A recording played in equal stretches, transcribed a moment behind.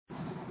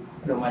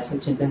Hello,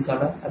 myself Chintan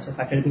Sala as a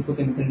faculty for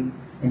chemical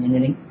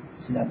engineering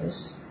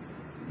syllabus,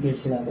 GATE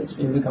syllabus.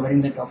 We will be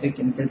covering the topic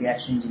chemical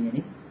reaction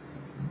engineering.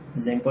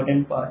 This is the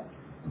important part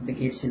of the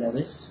GATE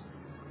syllabus.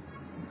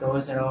 It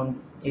covers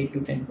around 8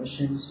 to 10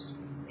 questions,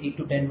 8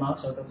 to 10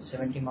 marks out of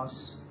 70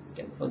 marks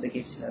for the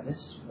GATE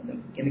syllabus. For the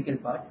chemical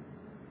part,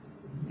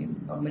 we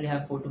normally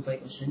have 4 to 5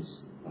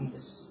 questions on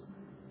this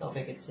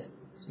topic itself.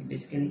 So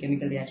basically,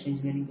 chemical reaction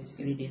engineering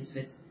basically deals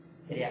with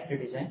the reactor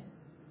design.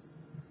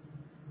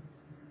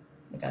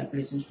 The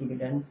calculations to be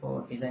done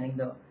for designing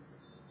the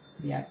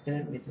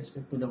reactor with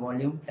respect to the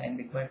volume, time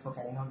required for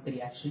carrying out the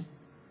reaction.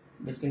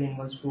 Basically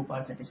involves two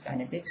parts, that is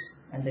kinetics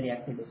and the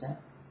reactor design.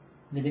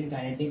 Within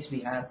kinetics,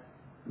 we have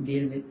to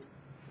deal with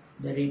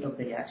the rate of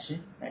the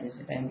reaction, that is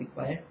the time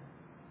required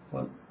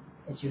for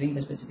achieving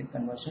the specific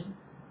conversion.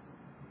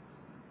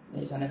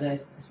 There is another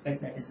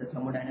aspect, that is the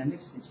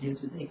thermodynamics, which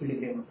deals with the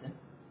equilibrium of the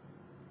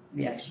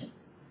reaction.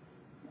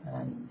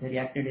 And the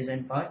reactor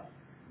design part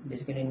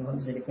basically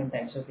involves the different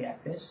types of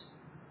reactors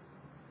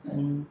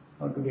and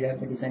how to derive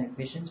the design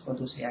equations for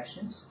those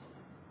reactions,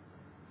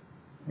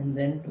 and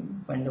then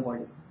to find the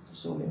volume.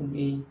 So we will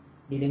be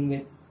dealing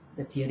with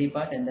the theory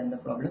part and then the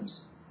problems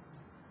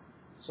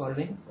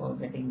solving for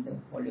getting the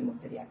volume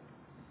of the reactor.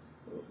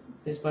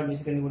 This part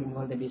basically would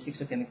involve the basics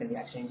of chemical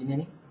reaction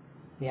engineering,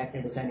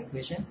 reactor design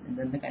equations, and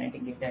then the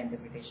kinetic data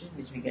interpretation,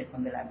 which we get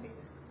from the lab data.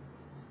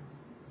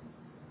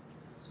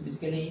 So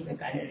basically the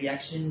kind of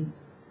reaction,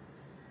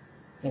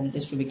 when it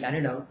is to be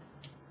carried out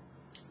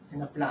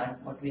in a plant,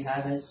 what we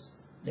have is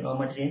the raw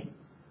material,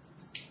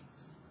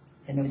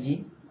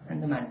 energy,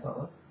 and the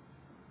manpower.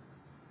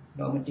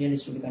 Raw material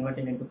is to be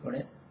converted into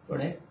product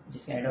which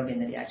is carried out in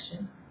the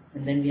reaction,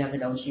 and then we have the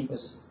downstream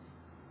processes.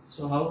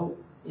 So how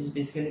is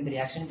basically the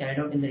reaction carried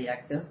out in the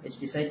reactor, which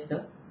decides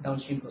the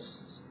downstream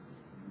processes.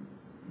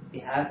 If we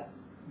have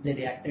the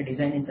reactor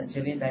designed in such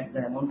a way that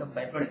the amount of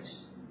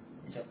byproducts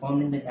which are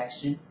formed in the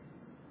reaction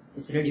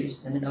is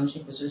reduced, then the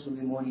downstream process will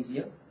be more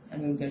easier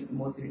and we will get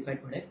more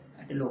purified product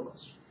at a low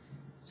cost.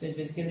 So it's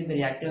basically the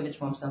reactor which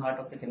forms the heart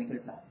of the chemical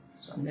plant.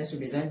 So unless you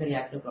design the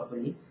reactor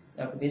properly, you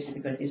have to face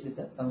difficulties with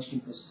the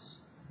downstream process.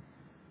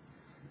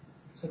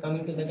 So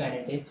coming to the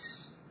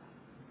kinetics,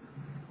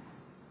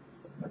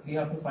 what we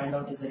have to find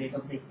out is the rate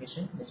of the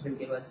equation, which will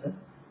give us the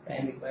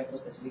time required for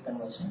specific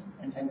conversion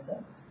and hence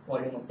the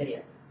volume of the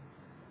reactor.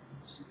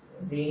 So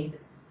rate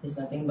is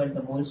nothing but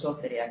the moles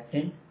of the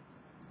reactant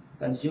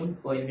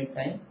consumed per unit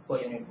time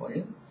per unit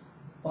volume,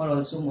 or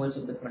also moles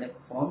of the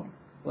product formed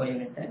per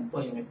unit time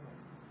per unit volume.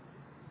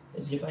 So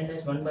it's defined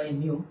as 1 by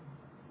mu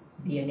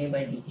dNA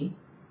by dt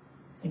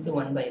into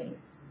 1 by V.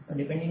 Now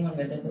depending on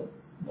whether the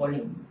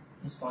volume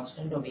is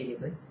constant or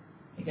variable,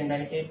 we can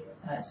write it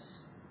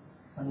as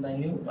 1 by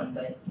mu 1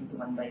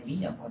 by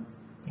V upon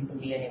into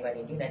dNA by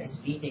dt, that is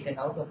V taken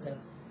out of the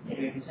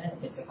derivative sign,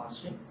 it's a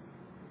constant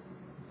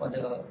for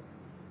the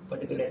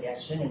particular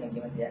reaction in a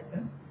given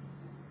reactor,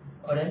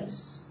 or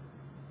else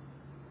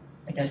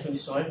it has to be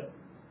solved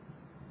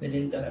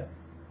within the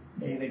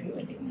derivative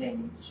and taking the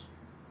integration.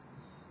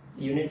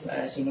 The units,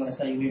 as you know,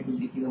 SI unit will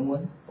be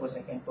kilomole per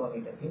second per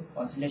meter cube.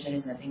 Concentration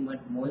is nothing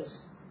but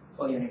moles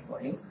per unit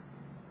volume.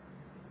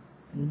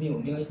 And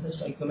mu is the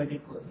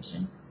stoichiometric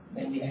coefficient.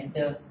 When we add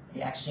the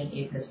reaction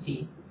A plus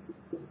B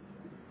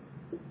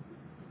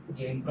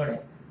giving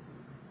product,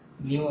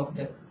 mu of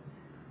the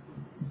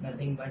is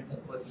nothing but the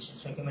coefficient,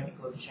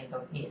 stoichiometric coefficient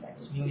of A, that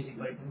is mu is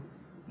equal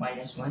to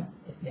 -1.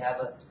 If we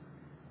have a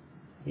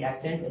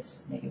reactant,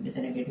 it's negative with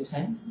a negative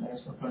sign,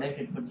 whereas for product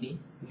it would be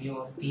mu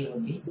of P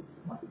would be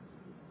 1.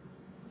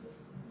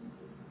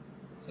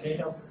 So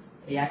rate of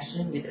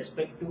reaction with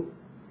respect to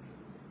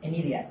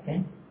any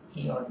reactant,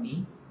 A or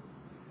B,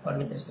 or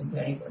with respect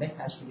to any product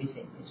has to be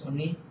same. It's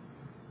only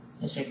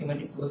the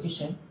stoichiometric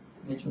coefficient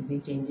which would be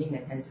changing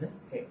and hence the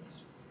rate.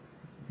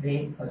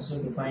 Rate also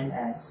defined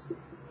as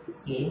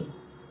K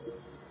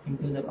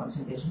into the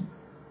concentration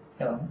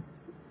term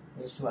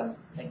raised to alpha.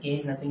 The K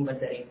is nothing but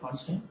the rate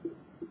constant.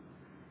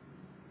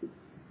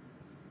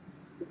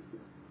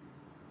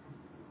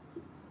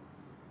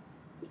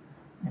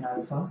 And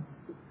alpha,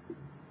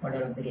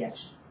 order of the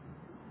reaction.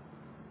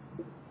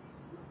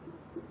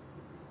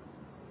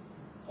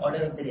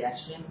 Order of the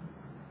reaction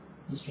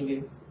is to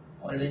be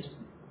always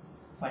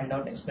find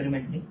out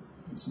experimentally.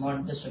 It's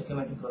not the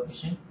stoichiometric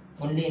coefficient.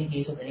 Only in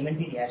case of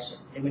elementary reaction.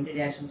 Elementary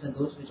reactions are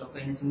those which occur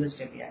in a single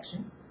step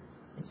reaction.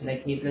 It's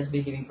like A plus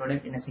B giving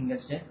product in a single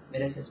step,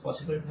 whereas it's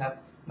possible to have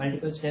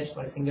multiple steps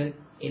for a single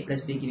A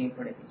plus B giving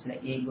product. It's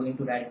like A going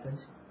to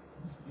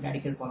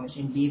radical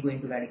formation, B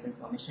going to radical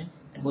formation,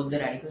 and both the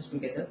radicals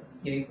together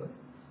giving product.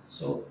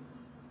 So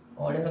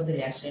order of the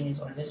reaction is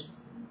always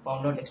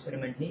found out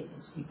experimentally.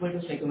 It's equal to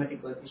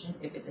stoichiometric coefficient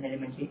if it's an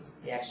elementary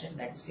reaction,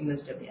 that's a single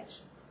step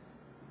reaction.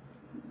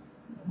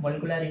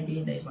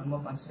 Molecularity, there is one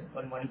more concept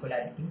called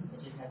molecularity,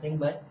 which is nothing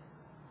but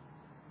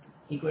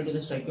equal to the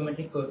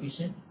stoichiometric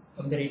coefficient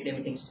of the rate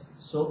limiting step.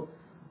 So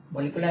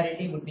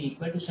molecularity would be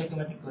equal to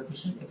stoichiometric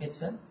coefficient if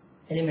it's an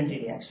elementary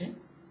reaction,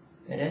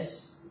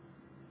 whereas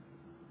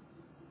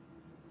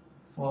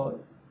for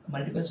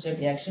multiple step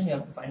reaction, we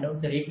have to find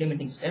out the rate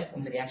limiting step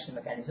in the reaction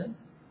mechanism,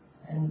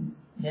 and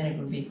then it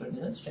would be equal to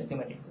the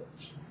stoichiometric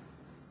coefficient.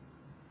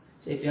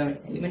 So if you have an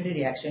elementary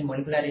reaction,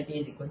 molecularity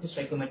is equal to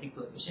stoichiometric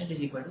coefficient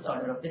is equal to the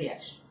order of the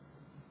reaction.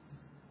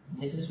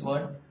 This is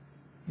what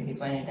we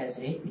define it as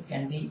rate. It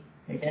can be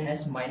written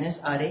as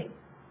minus RA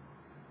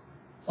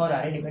or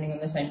RA depending on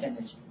the sign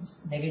conventions.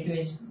 Negative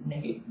is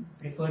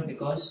preferred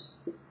because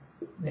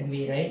when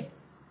we write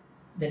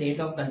the rate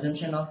of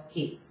consumption of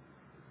A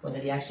for the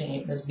reaction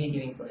A plus B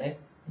giving product,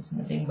 it's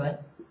nothing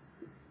but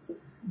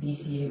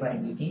dCA by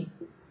dt.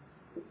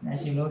 And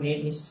as you know,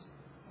 rate is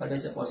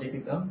always a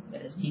positive term,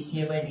 whereas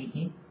dCA by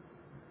dt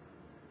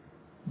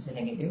is a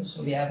negative.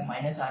 So we have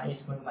minus RA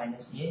is equal to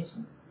minus dA, so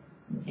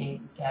we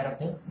take care of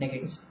the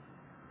negative side.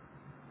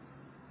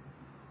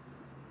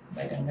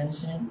 By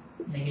convention,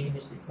 negative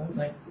is preferred,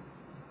 but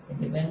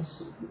it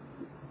depends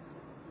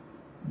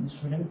on the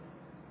student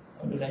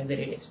how to write the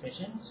rate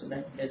expression so that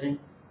it doesn't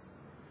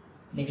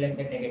neglect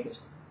the negative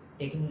side.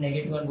 Taking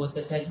negative on both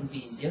the sides would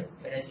be easier,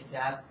 whereas if you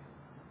have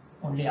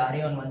only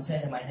RA on one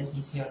side and minus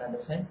dC on the other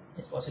side,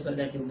 it's possible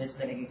that you miss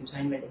the negative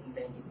sign by taking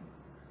the integral.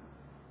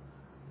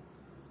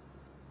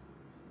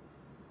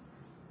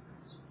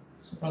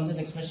 So from this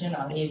expression,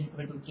 RA is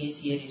equal to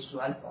KCA raised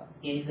to alpha.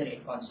 K is the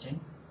rate constant,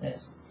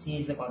 as C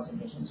is the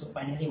concentration. So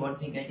finally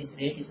what we get is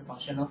rate is a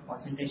function of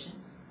concentration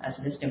as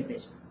well as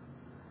temperature.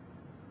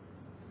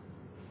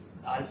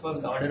 Alpha,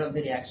 the order of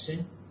the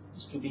reaction,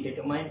 is to be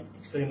determined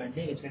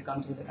experimentally, which will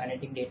come through the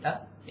kinetic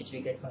data which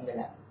we get from the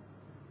lab.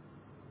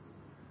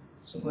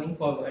 So going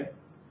forward,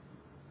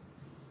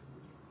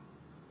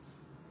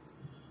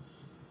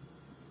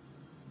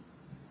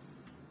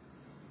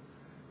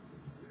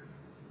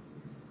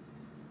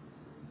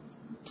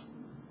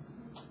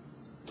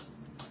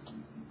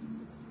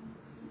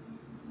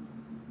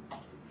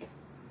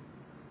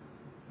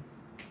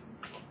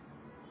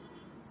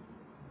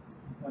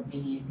 what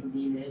we need to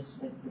deal is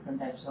with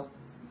different types of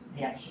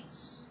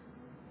reactions.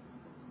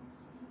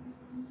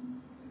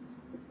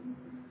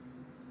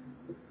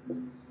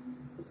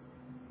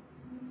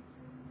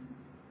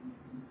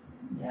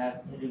 We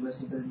have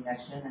irreversible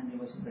reaction and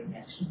reversible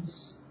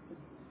reactions.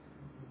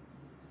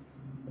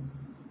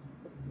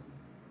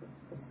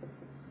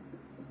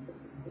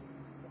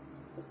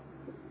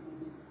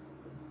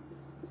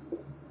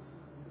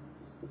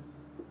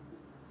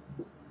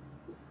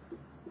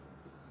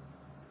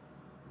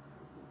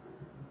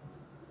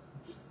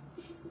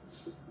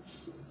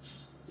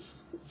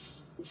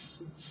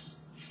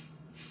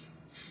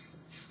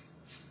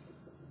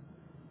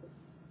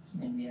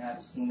 Then we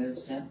have single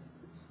step,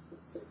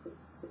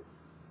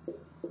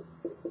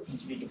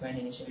 which we defined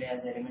initially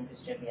as the elementary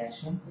step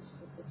reaction,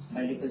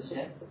 multiple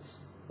step,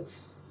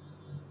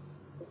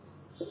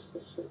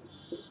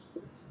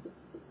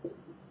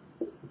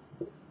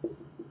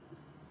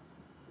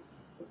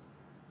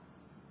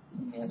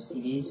 and we have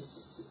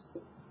series,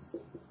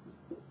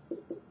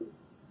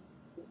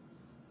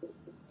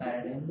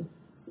 parallel,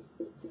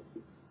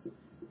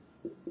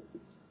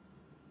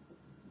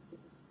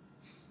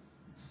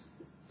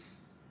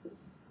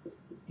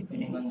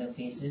 depending on the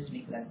phases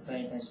we classify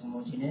it as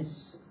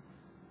homogeneous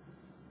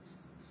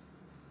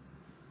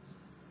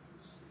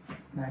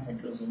and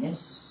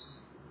heterogeneous.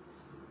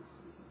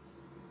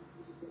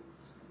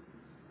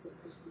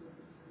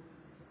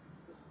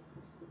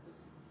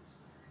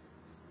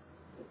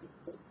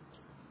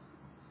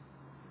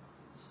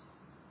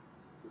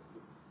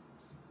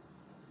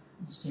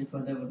 Still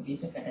further would be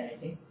the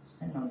catalytic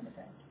and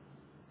non-catalytic.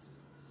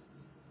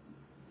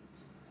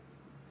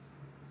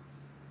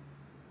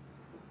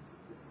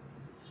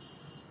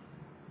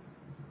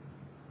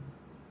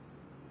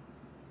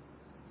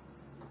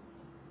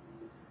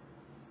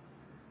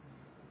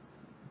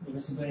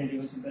 Reversible and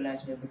irreversible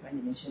as we have defined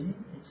initially.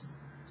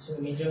 So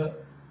major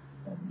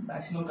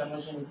maximum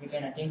conversion which we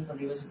can attain for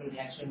reversible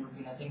reaction would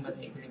be nothing but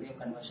the equilibrium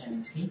conversion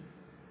in C.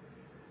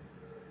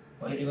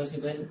 For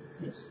irreversible,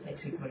 it's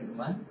x equal to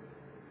 1.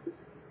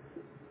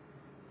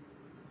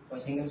 For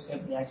single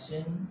step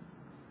reaction,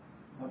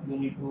 what we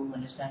need to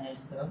understand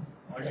is the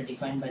order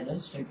defined by the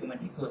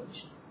stoichiometric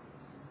coefficient.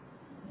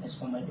 As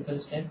for multiple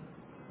step,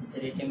 it's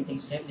the rate limiting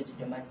step which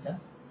determines the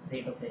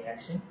rate of the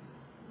reaction.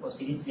 For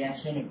series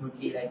reaction, it would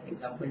be like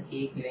example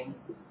A giving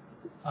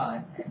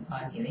R and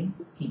R giving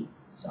P.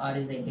 So R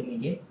is the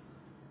intermediate,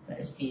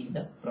 whereas P is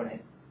the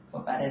product.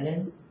 For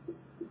parallel,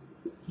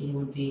 A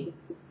would be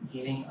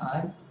giving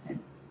R and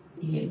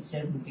E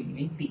itself would be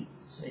giving P.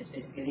 So it's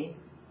basically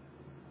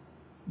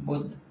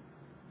both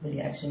the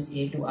reactions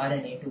A to R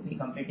and A to P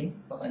competing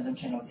for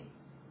consumption of A.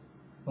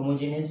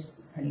 Homogeneous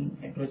and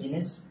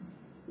heterogeneous,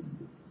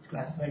 it's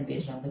classified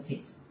based on the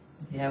phase.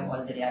 If you have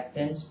all the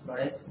reactants,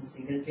 products in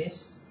single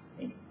phase,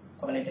 we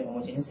call it a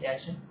homogeneous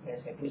reaction,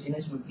 whereas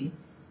heterogeneous would be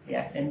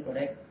reactant,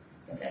 product,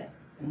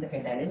 and the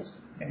catalyst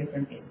at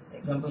different phases.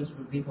 Examples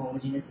would be for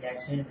homogeneous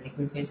reaction,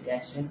 liquid phase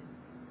reaction,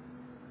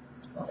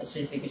 of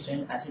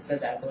esterification, acid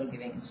plus alcohol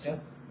giving ester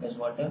plus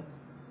water.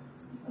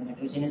 And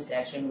heterogeneous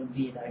reaction would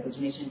be the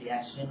hydrogenation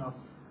reaction of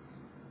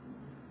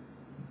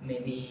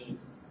maybe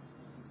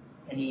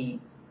any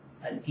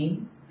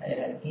alkene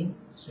hierarchy.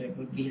 So it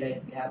would be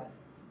like we have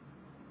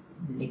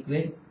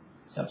liquid,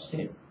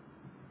 substrate,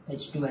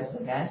 H2 as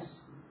the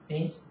gas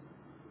phase,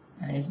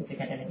 and if it's a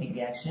catalytic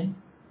reaction,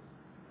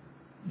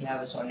 we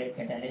have a solid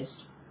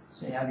catalyst.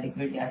 So you have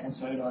liquid, gas and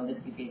solid, all the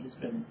three phases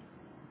present.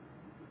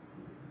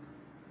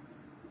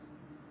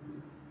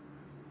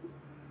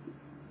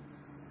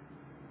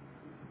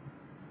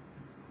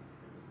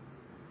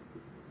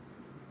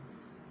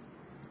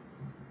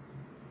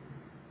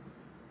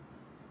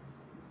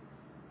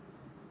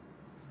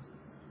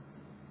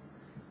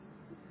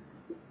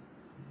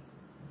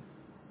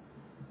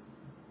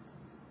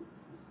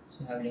 So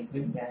you have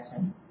liquid, gas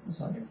and a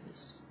solid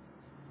phase.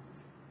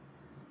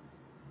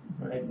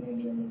 The product may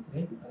be a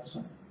liquid or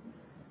solid.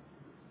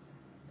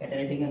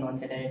 Catalytic and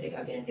non-catalytic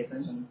again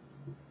depends on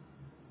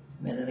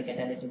whether the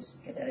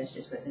catalyst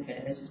is present.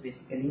 Catalyst is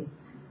basically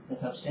the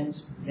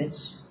substance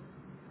which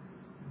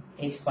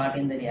takes part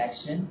in the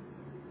reaction,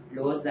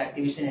 lowers the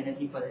activation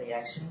energy for the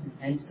reaction, and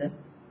hence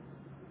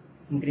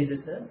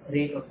increases the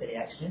rate of the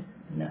reaction,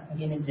 and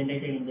again it's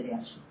generated in the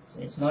reaction.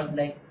 So it's not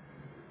like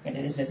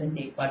catalyst doesn't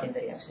take part in the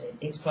reaction. It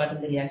takes part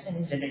in the reaction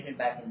and is generated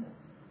back in the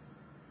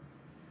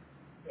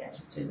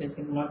reaction. So it's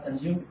basically not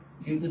consumed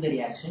due to the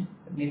reaction,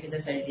 but maybe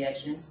the side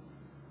reactions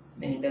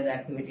may hinder the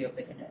activity of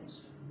the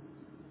catalyst.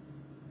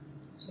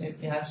 So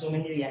if you have so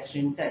many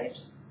reaction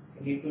types,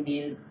 you need to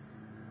deal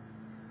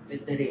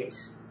with the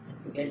rates.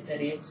 And to get the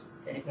rates,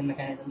 the different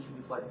mechanisms should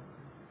be followed.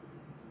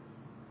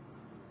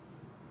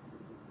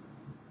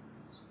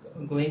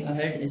 So going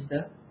ahead is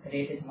the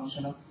rate is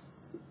function of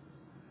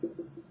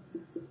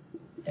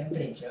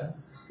temperature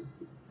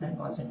and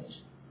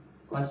concentration.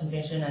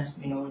 Concentration, as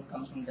we know, it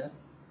comes from the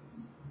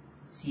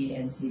C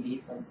and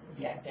CB for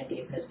reactant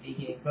A plus B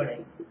giving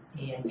product.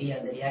 A and B are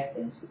the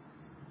reactants.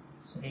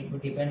 So it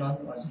would depend on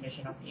the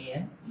concentration of A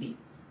and B.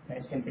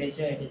 As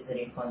temperature, it is the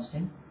rate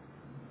constant.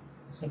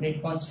 So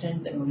rate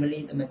constant,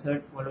 normally the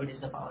method followed is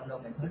the power law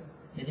method.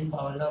 Within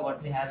power law,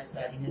 what we have is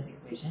the Arrhenius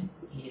equation.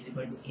 E is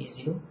equal to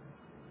K0,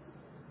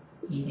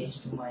 E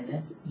raised to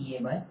minus EA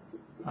by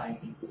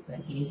RT, where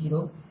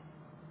K0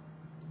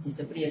 is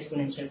the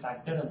pre-exponential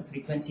factor or the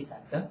frequency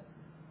factor,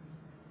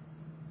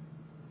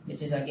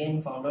 which is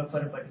again found out for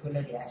a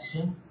particular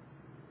reaction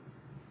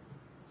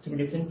through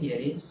different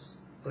theories: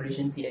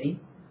 collision theory,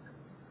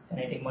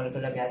 kinetic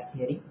molecular gas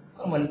theory,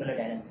 or molecular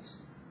dynamics.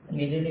 And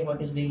majorly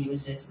what is being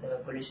used is the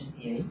collision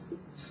theory,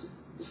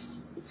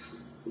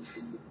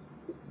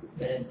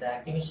 whereas the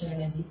activation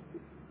energy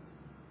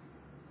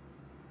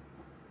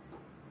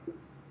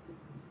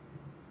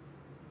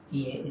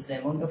EA is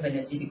the amount of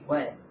energy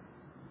required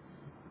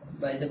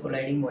by the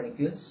colliding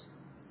molecules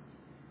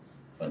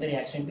for the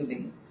reaction to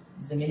begin.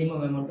 It's a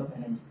minimum amount of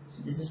energy.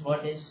 So this is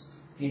what is,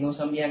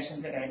 some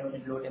reactions are carried out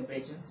at low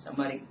temperature, some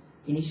are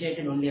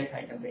initiated only at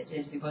high temperature.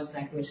 It's because the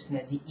activation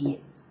energy EA.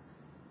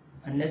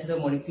 Unless the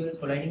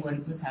colliding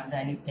molecules have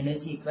the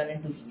energy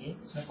equivalent to EA,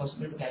 it's not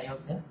possible to carry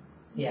out the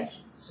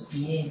reaction. So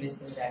EA is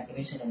basically the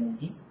activation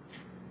energy,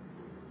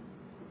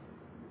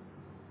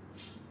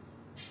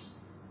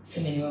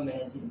 the minimum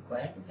energy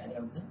required to carry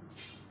out the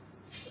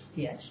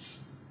reaction.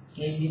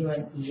 K0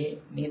 and EA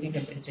may be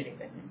temperature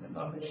dependent, but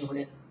normally over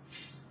a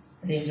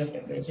range of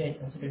temperature it's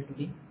considered to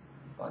be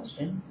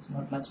constant. It's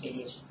not much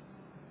variation.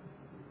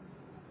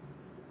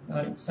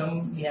 Now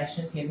some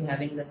reactions may be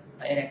having the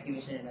higher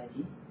activation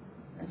energy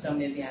and some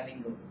may be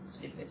having low. So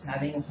if it's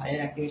having a higher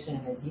activation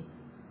energy,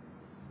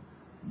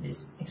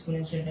 this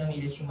exponential term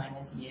e raised to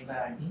minus EA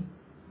by RT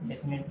will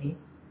definitely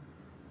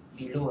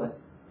be lower,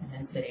 and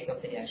hence the rate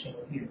of the reaction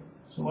will be low.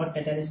 So what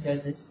catalyst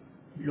does is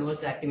it lowers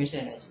the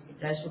activation energy. It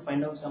tries to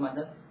find out some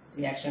other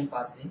reaction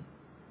pathway,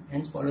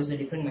 hence follows a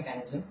different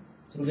mechanism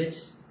through which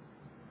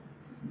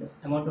the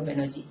amount of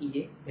energy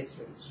EA gets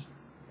reduced,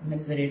 and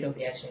hence the rate of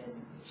reaction is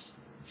increased.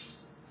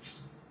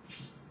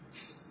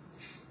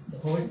 The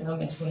whole term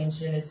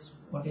exponential is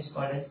what is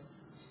called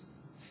as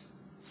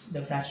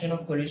the fraction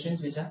of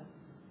collisions which are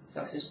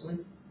successful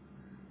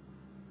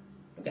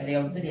to carry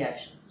out the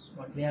reaction. So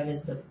what we have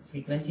is the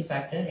frequency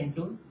factor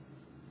into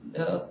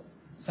the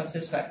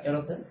success factor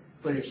of the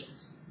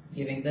collisions,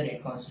 giving the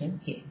rate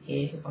constant K.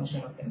 K is a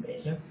function of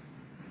temperature.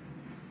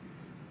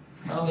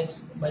 Now it's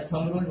by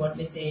thumb rule, what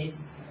we say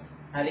is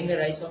having a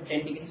rise of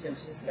 10 degrees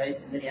Celsius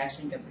rise in the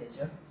reaction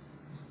temperature,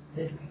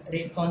 the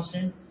rate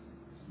constant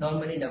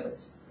normally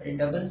doubles. But it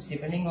doubles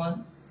depending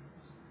on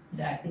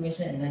the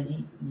activation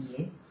energy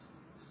EA,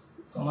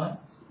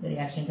 the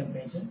reaction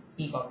temperature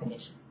T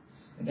combination.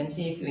 You can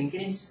see if you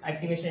increase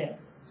activation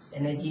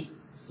energy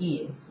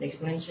EA, the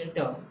exponential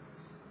term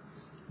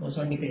goes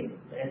on decreasing.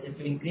 Whereas if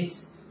you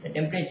increase the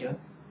temperature,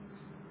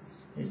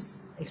 this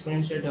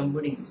exponential term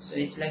would increase. So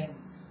it's like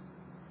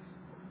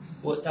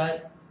both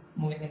are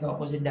moving in the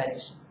opposite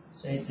direction.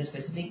 So it's a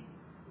specific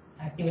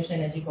activation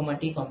energy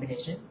T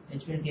combination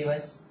which will give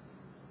us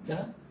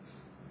the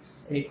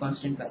rate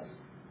constant value.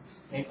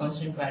 Rate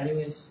constant value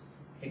is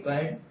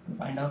required to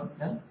find out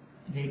the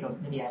rate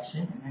of the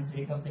reaction, and hence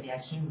rate of the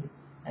reaction will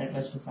help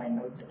us to find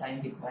out the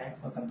time required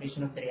for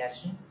completion of the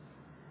reaction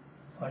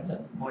or the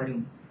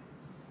volume.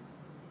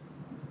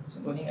 So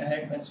going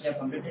ahead, once we have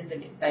completed the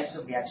types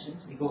of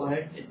reactions, we go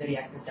ahead with the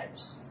reactor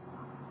types.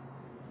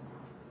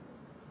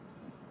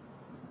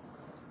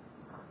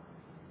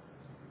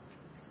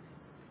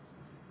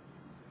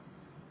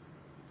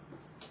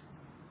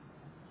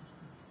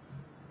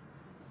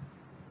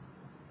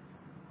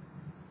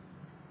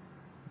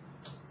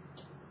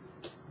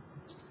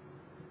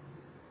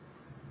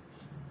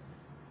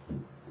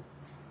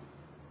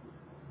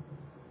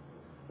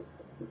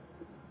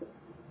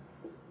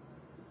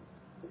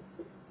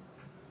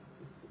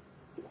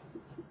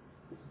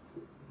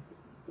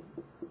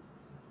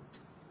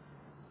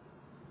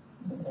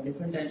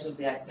 Different types of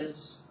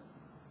reactors.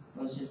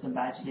 First is the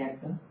batch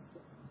reactor,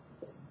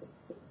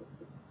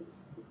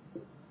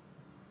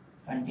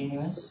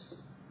 continuous,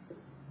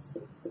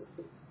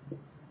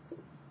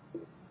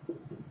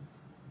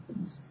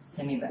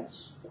 semi-batch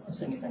or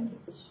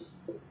semi-continuous.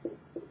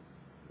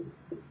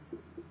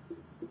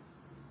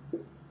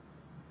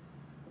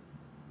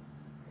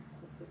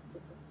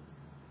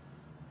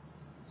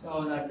 So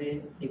how are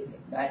they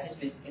different? Batch is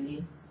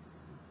basically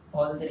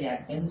all the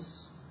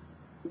reactants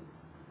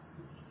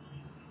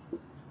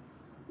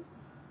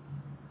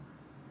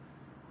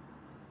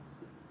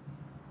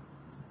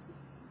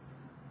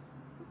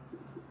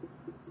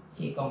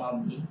A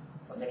comma B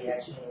for the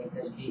reaction A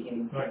plus B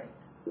giving product,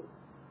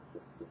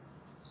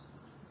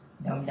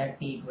 dumped at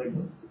T equal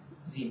to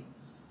 0,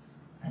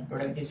 and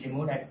product is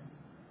removed at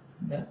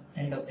the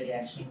end of the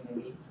reaction,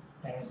 maybe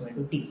time equal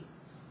to T.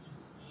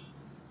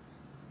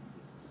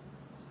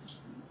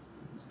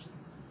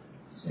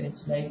 So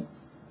it's like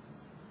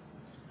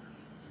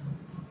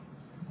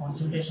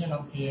concentration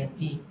of A and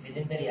B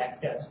within the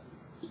reactor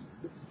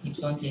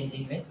keeps on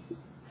changing with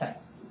time.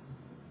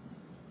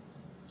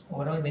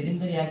 Overall, within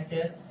the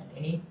reactor, at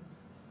any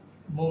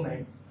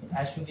moment, it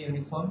has to be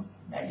uniform.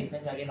 That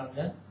depends again on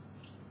the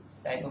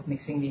type of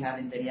mixing we have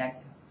in the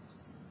reactor.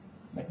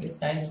 But with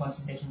time,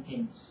 concentration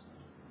changes.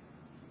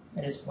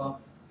 That is for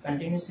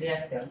continuous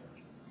reactor,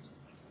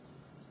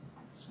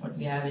 what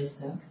we have is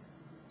the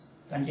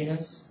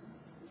continuous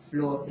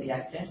flow of the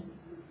reactor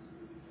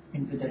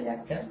into the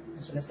reactor,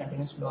 as well as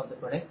continuous flow of the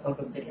product out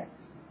of the reactor.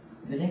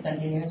 Within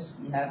continuous,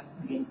 we have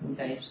again two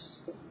types.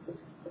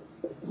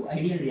 Two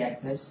ideal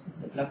reactors,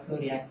 it's a plug flow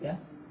reactor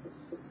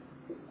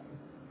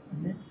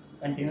and the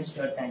continuous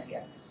stirred tank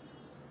reactor.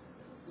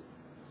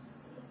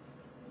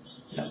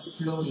 Plug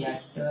flow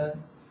reactor,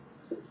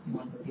 we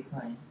want to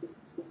define,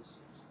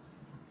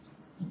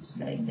 it's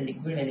like the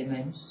liquid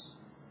elements,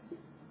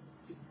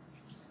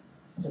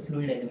 the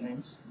fluid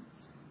elements,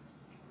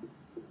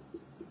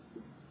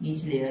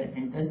 each layer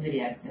enters the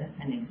reactor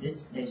and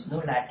exits. There is no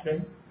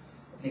lateral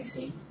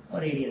mixing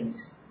or radial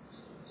mixing.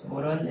 So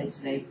overall,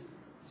 it's like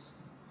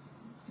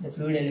the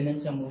fluid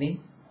elements are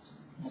moving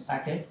in a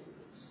packet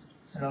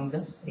along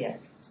the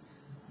reactor.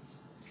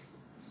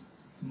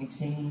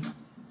 Mixing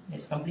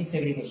is complete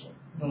segregation,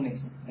 no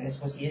mixing. Whereas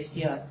for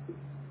CSTR,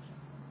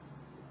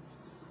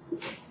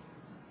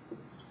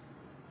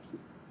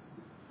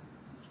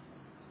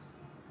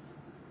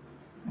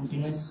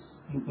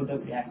 continuous input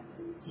of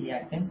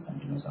reactants,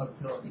 continuous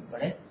outflow of the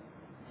product,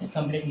 and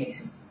complete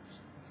mixing.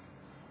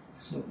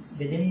 So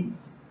within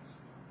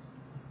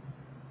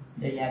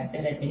the reactor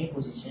at any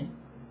position,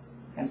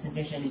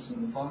 concentration is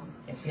uniform,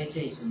 temperature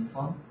is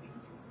uniform.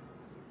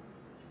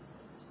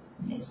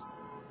 Yes.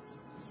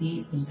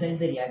 C inside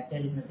the reactor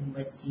is nothing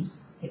but C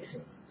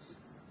exit.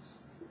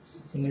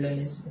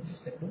 Similarly with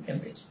respect to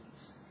temperature.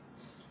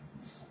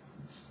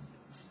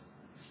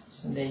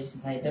 So there is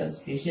neither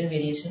spatial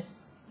variation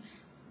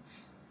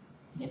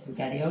if you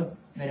carry out,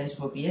 whereas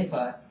for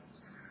PFR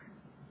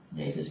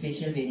there is a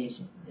spatial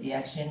variation. The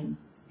reaction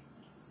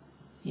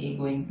A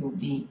going to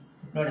B,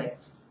 the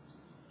product,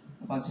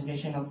 the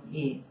concentration of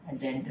A at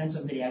the entrance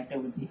of the reactor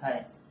would be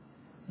high,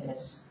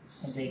 whereas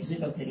at the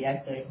exit of the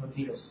reactor it would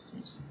be low.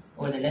 So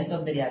over the length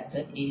of the reactor,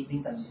 A is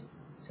being consumed.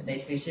 So there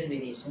is spatial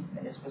variation,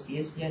 whereas for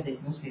CSTR there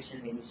is no spatial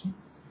variation.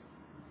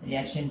 The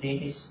reaction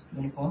rate is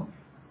uniform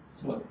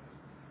throughout.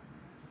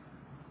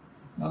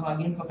 Now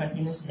again for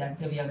continuous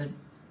reactor we have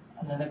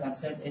another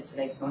concept, it's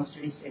like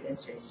non-steady state and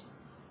steady state.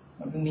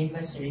 What we mean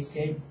by steady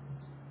state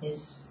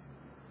is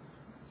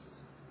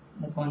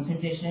the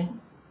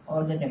concentration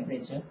or the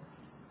temperature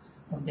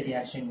of the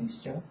reaction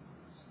mixture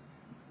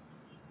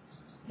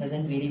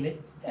doesn't vary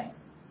with time.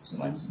 So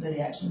once the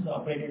reactions are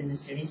operated in the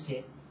steady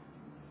state,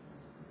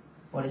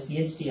 for a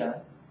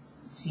CSTR,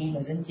 C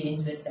doesn't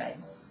change with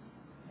time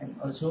and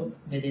also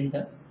within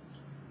the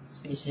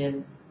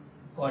spatial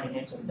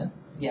coordinates of the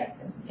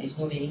reactor. There is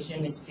no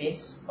variation with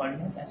space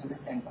coordinates as well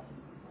as time coordinates.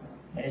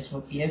 Whereas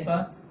for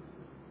PFR,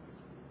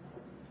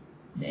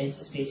 there is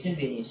a spatial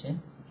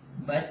variation,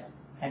 but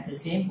at the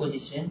same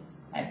position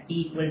at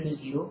t equal to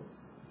 0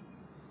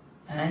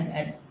 and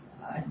at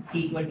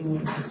t equal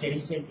to the steady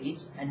state reach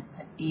and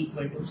at t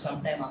equal to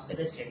some time after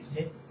the steady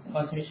state, the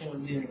concentration will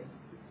be uniform.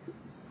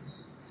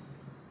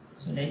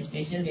 So there is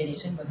spatial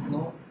variation but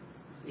no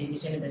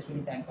variation with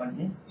respect to time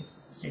coordinates if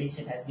steady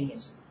state has been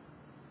achieved.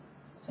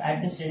 So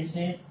at the steady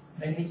state,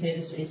 when we say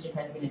the steady state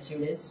has been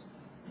achieved is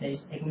there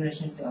is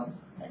accumulation term,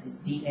 that is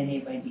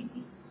dNA by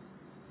dt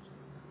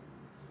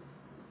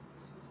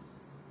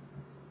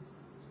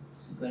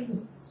equal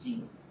to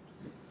 0.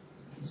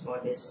 This is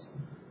what is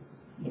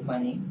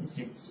defining the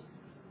steady state.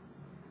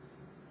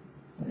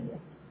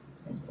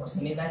 And for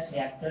semi-batch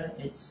reactor,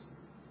 it's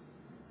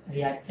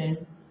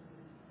reactant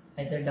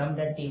either dumped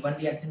at T, one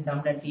reactant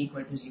dumped at T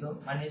equal to 0,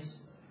 one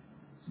is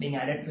being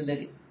added to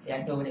the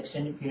reactor over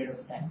extended period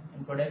of time,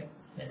 and product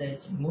whether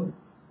it's removed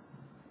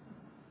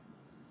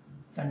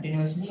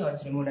continuously or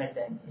it's removed at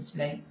the end. It's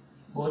like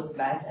both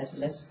batch as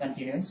well as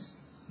continuous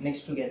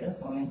mixed together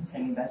forming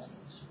semi-batch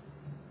reaction.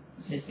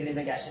 Basically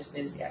the gaseous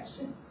phase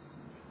reaction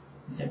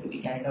is to be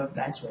carried out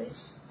batch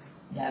wise.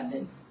 You have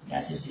the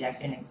gaseous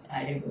reactant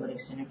added over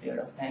extended period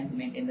of time to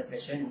maintain the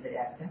pressure in the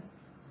reactor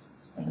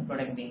and the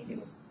product being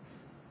removed.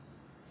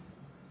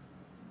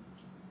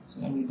 So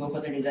when we go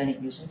for the design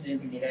equation, we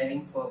will be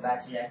deriving for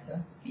batch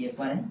reactor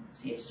PF1 and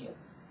CH2.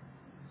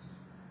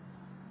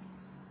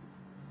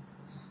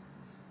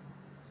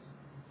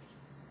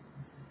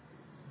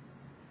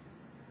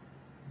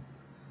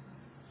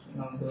 So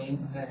now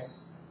going ahead.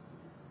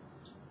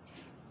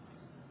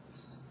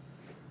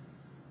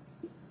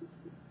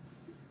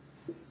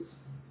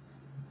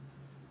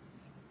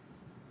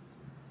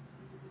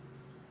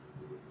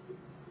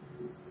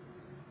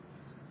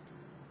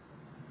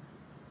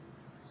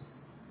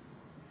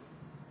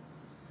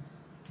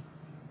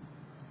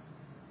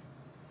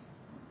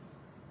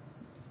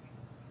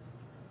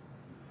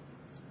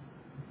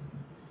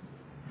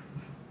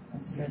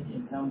 Consider the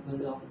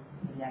example of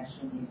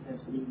reaction A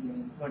plus B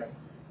giving product.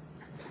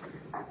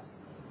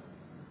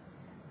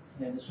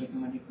 There is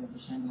stoichiometric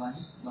coefficient 1,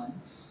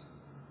 1,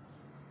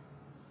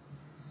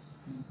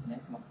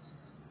 like 1.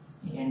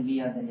 A and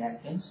B are the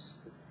reactants.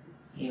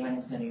 A1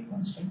 is the rate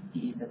constant,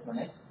 T is the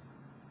product.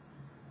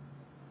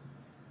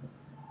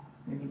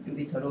 We need to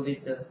be thorough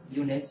with the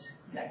units.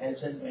 That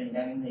helps us when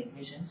deriving the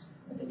equations,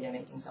 whether we are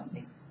making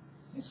something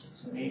mistake.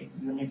 So rate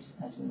units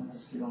as you know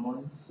as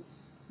kilomole.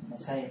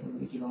 SI it will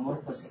be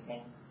kilomole per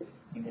second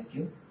meter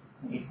cube.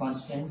 Rate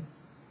constant,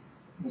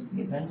 it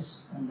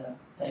depends on the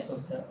type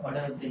of the order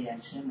of the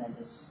reaction, that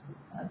is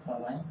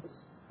alpha 1,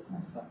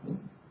 alpha 2.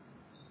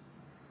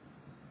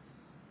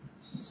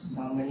 So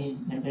normally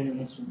general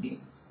units would be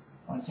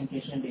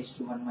concentration raised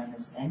to 1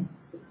 minus n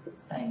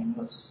time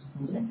inverse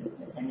in general.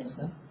 N is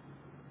the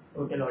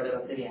total order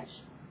of the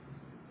reaction.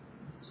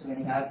 So when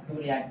you have two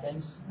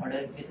reactants,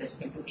 order with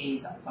respect to A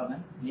is alpha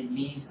 1, with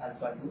B is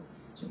alpha 2.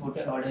 So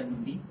total order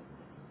will be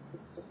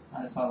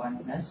alpha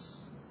 1 plus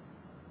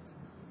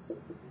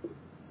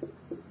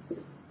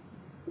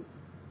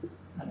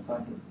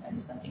alpha 2, that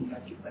is nothing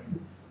but equal to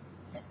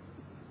n.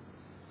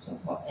 So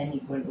for n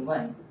equal to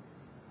 1,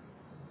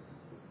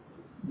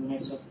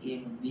 units of A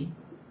would be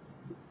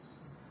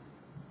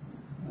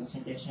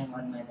concentration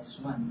 1 minus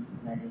 1,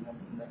 that is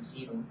nothing but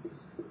 0,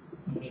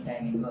 only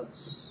time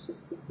inverse.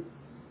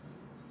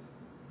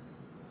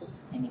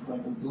 N equal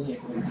to 2,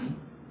 it will be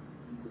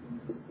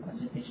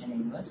concentration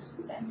inverse,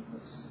 time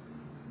inverse.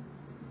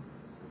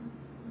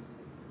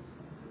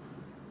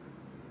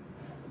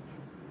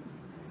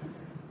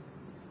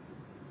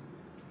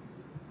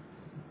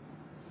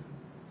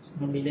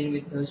 Now dealing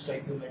with the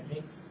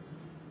stoichiometric,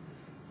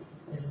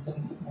 this is the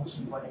most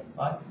important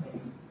part. When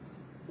you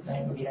try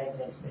to derive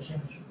the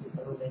expression, you should be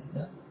thorough with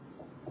the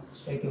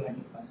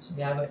stoichiometric part. So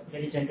we have a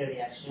very gentle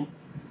reaction.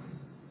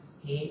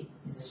 A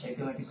is the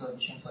stoichiometric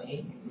coefficient for A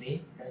into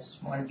A plus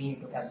small b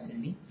into capital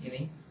B,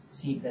 giving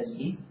C plus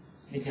B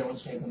with their own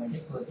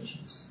stoichiometric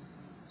coefficients.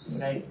 So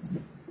right,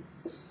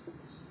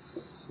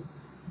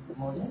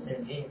 moles under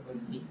A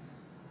would be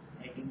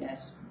writing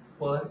as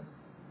per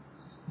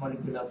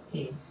molecule of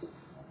A,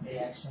 the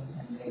reaction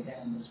and greater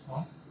in this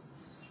form.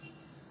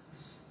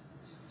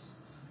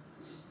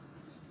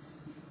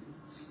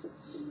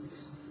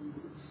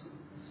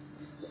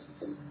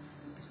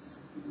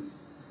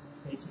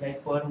 So it's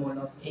like per mole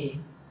of A,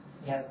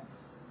 we have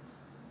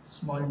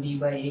small b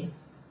by A,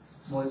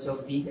 moles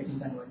of B getting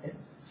converted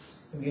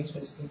to give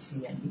specific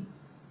C and D.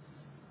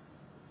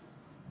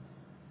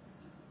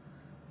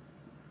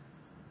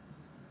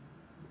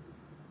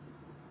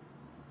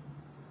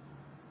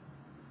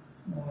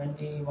 When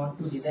we want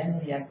to design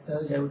a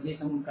reactor, there would be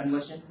some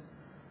conversion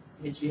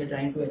which we are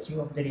trying to achieve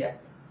of the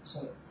reactor.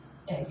 So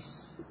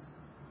X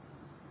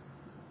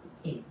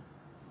A,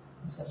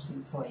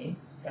 substitute for A,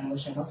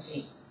 conversion of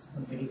A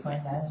would be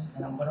defined as the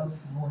number of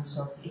moles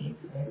of A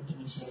fed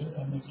initially,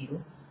 Na0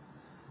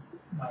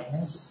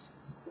 minus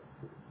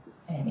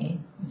Na,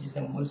 which is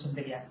the moles of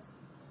the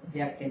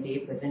reactant A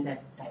present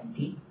at time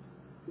t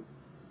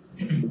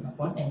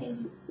upon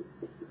Na0.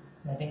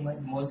 Nothing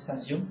but moles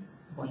consumed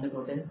upon the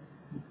total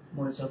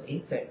moles of A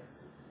fed.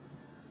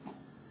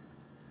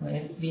 Now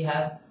if we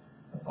have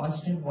a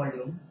constant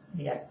volume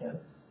reactor,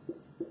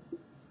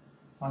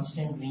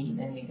 constant V,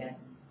 then we can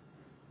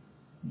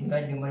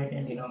divide numerator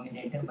and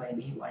denominator by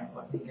V, and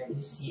what we get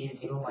is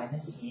Ca0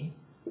 minus Ca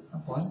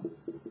upon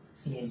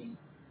Ca0.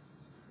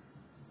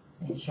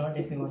 In short,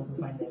 if you want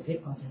to find the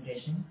exact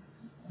concentration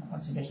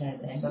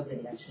at the end of the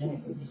reaction,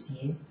 it will be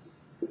Ca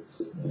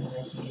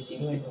minus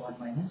CA0 into 1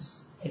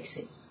 minus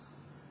XA.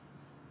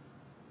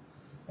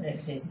 And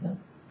XA is the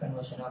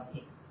conversion of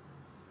A.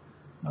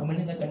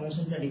 Normally the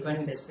conversions are defined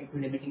with respect to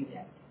limiting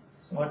reactant.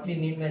 So what we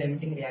mean by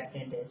limiting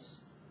reactant is,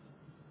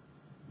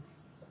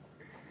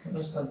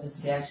 suppose for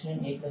this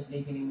reaction A plus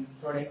B giving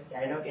product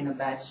carried out in a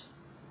batch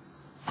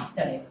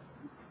type,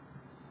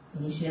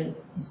 initial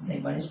is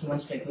like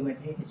 1:1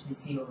 stoichiometry, which we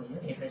see over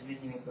here, A plus B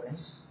giving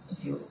product.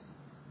 If you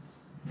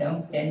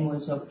dump 10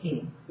 moles of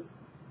A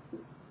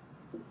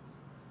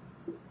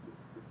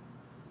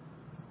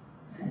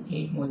and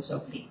 8 moles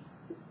of B,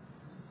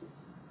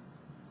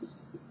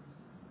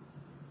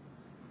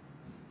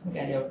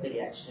 carry out the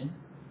reaction.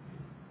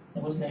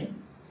 Suppose that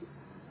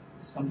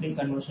it's complete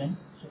conversion.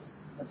 So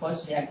the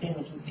first reactant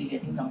which would be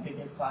getting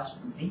completed fast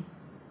would be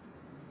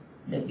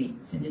the B,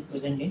 since it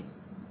present in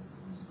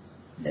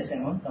less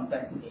amount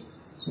compared to A.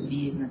 So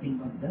B is nothing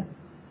but the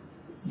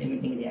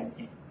limiting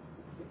reactant.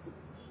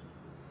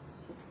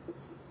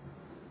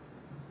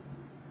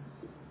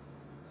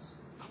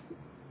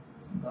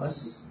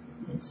 Because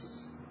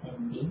it's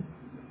NB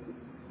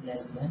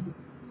less than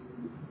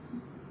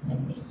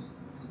NA.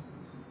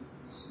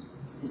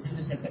 This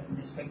is with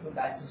respect to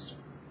batch system.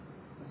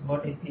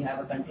 What if we have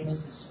a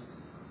continuous system?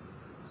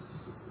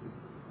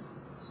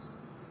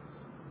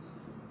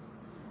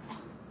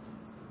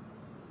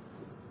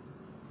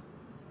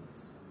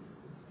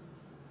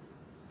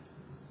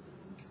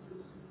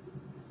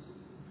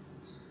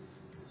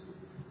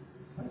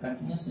 For a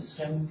continuous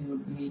system, we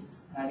would be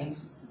having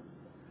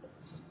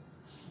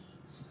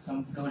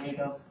some flow rate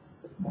of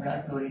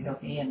molar flow rate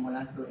of A and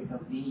molar flow rate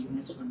of B.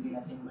 Units would be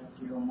nothing but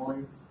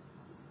kilomole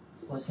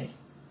per second.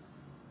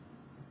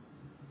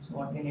 So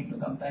what we need to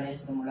compare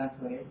is the molar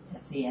flow rate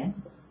Fa and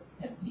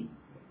Fb.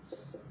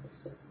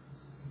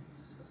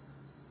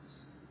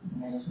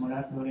 And as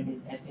molar flow rate is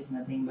F is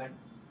nothing but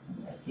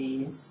Fa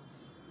is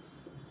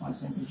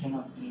concentration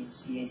of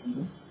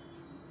CA0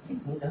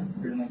 into the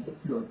volumetric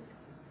flow rate.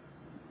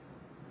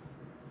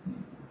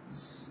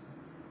 It's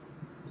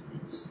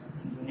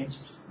units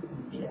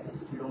would be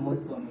as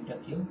kilomole per meter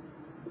cube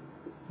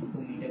into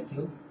meter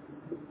cube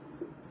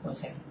per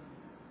second.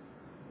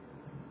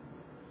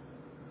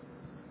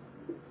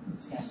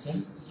 It's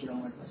cancelled,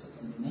 kilomole per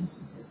second remains,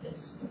 which is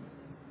this.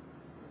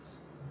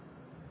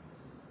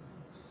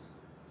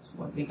 So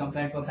what we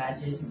compared for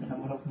batch is the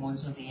number of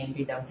moles of A and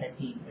B dumped at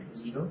T equal to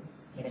 0.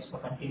 Whereas for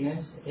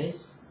continuous, it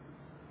is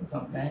to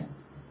compare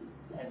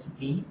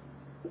Fb,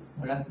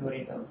 molar flow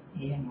rate of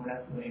A and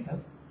molar flow rate of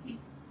B.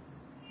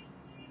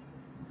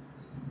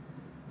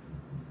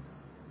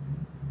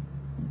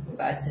 For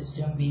batch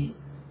system, we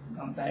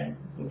compare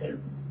total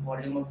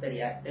volume of the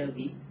reactor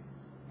B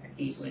at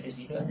T equal to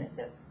 0 and at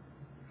the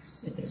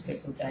with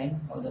respect to time,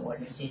 how the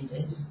volume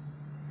changes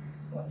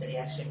of the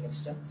reaction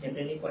mixture.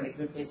 Generally, for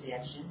liquid phase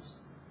reactions,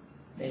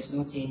 there is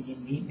no change in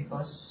V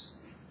because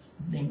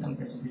the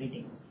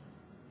incompressibility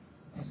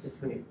of the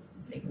fluid.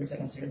 Liquids are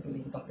considered to be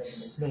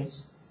incompressible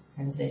fluids,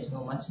 hence there is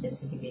no much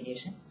density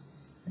variation,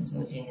 hence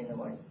no change in the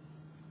volume.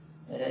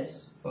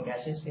 Whereas for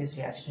gaseous phase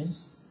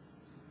reactions,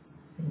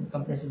 in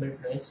compressible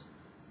fluids,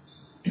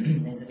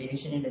 there is a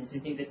variation in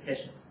density with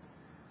pressure,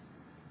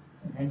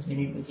 and hence we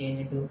need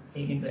to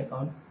take into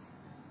account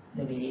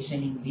the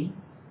variation in V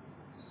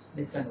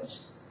with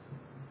conversion.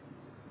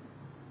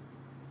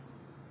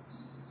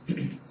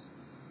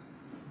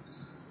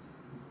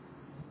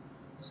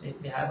 So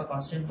if we have a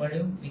constant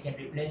volume, we can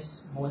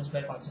replace moles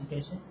by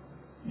concentration,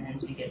 and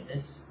hence we get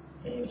this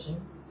derivation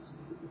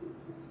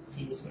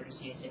C is equal to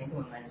CH into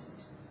 1 minus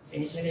X. So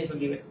initially, if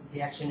a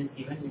reaction is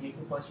given, we need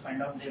to first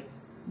find out the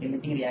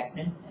limiting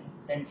reactant and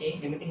then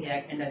take limiting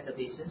reactant as the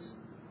basis.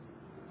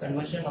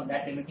 Conversion of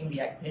that limiting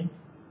reactant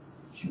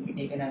should be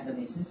taken as the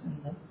basis,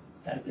 and the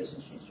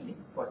calculation needs to be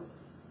followed.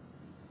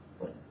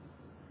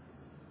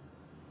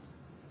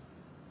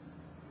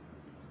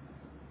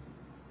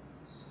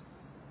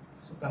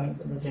 So coming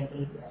to the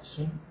general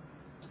reaction,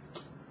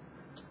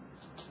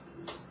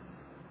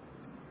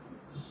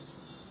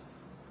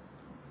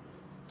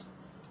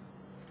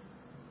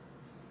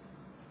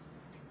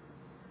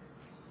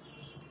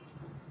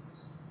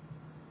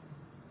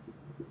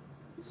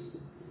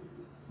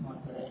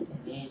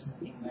 Na is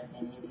nothing but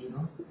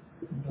Na0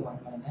 into 1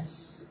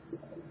 minus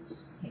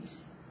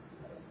X.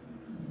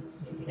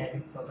 If we write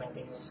it for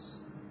continuous,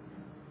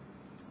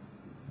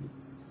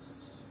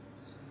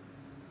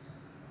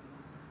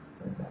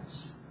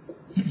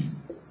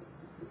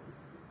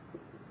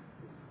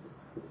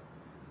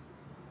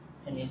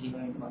 Na0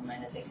 into 1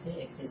 minus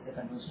Xa. Xa is the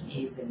conversion, A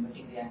is the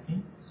limiting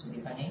reactant, so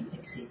defining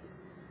Xa.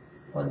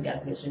 All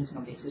calculations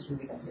on basis will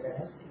be considered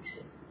as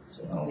Xa.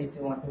 So now if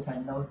you want to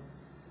find out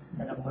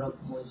the number of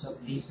moles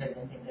of B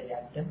present in the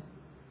reactor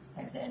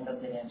at the end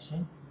of the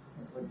reaction,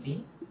 it would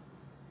be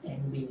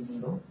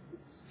NB0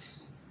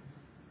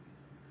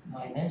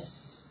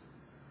 minus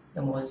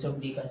the moles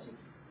of B consumed.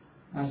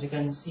 Now as you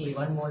can see,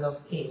 1 mole of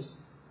A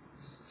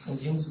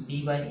consumes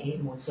B by A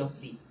moles of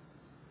B.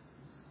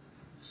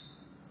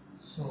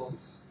 So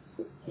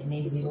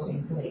Na0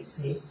 into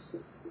Xa is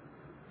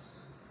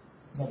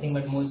nothing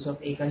but moles of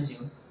A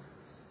consumed,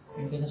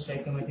 into the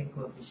stoichiometric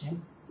coefficient,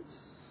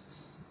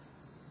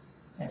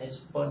 that is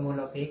per mole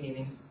of A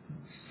giving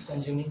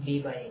consuming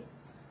B by A.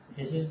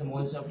 This is the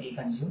moles of A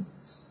consumed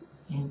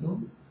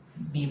into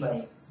B by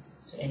A.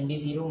 So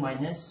NB0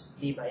 minus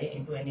B by A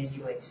into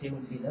Na0XA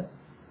would be the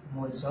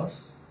moles of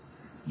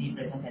B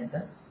present at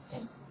the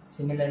end.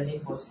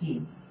 Similarly for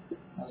C,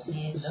 now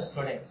C is the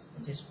product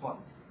which is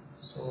formed.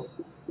 So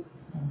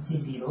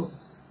NC0,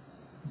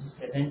 which is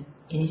present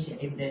initially,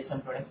 if there is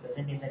some product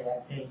present in the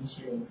reactor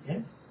initially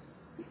itself,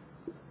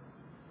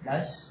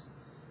 plus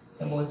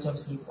the moles of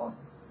C formed.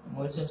 The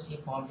moles of C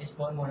formed is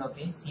per mole of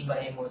A, C by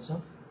A moles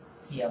of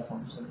C are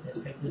formed. So with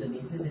respect to the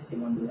basis, if we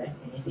want to write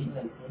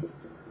Na0XA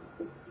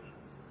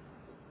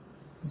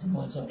is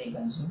moles of A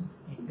consumed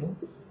into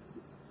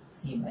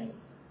C by A.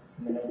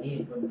 Similarly,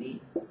 it would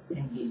be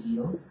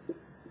NB0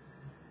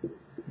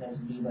 plus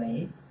B by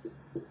A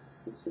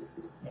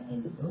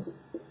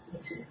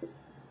Na0XA.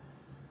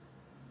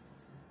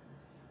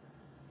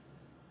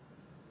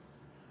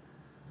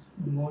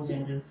 In more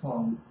general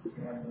form, if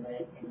you want to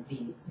write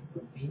NB, it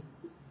would be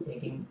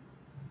taking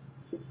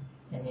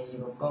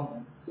Na0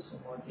 common. So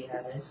what we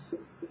have is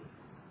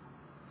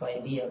phi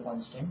B a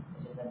constant,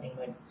 which is nothing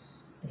but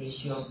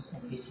ratio of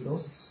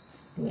NB0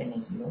 to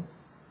Na0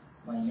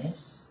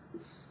 minus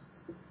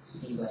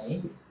B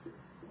by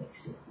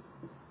XA,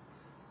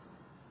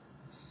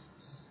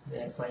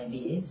 where phi B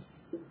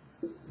is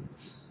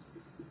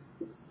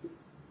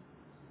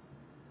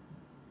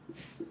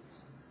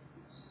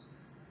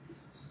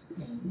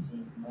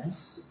NB0 by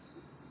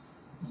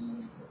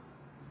Na0.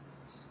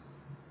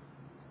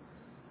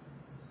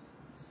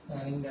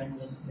 Having done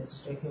with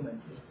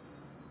stoichiometry,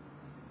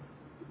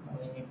 now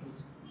we need to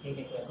take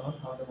into account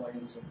how the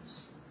volume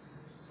changes.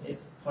 So if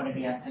for a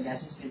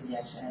gaseous phase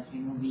reaction, as we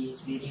know V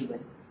is variable,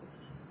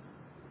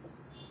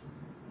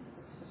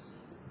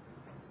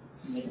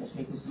 with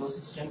respect to closed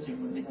systems, it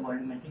would be the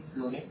volumetric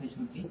flow rate which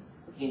would be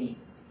variable.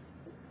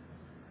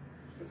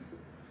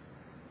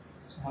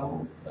 So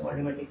how the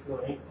volumetric flow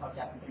rate or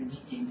capital V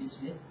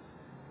changes with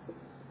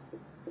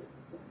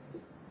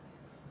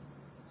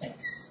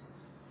X.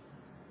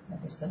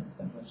 That is the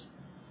conversion.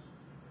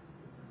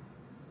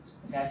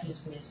 Gaseous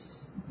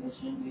phase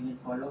equation, we will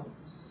follow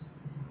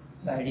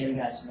the ideal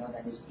gas law,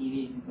 that is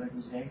PV is equal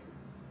to Z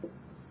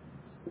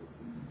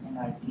and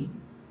RT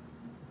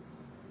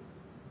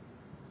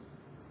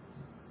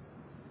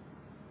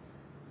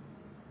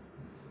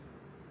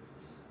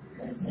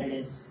where Z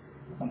is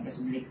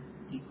compressibility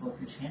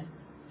coefficient,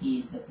 E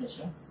is the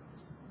pressure,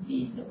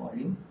 V is the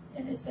volume,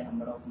 N is the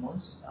number of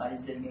moles, R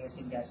is the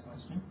universal gas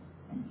constant,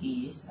 and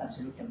E is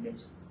absolute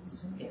temperature.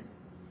 So, okay.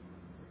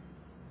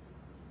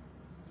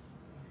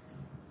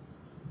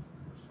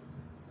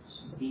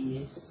 So P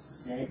is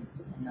Z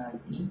and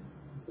RT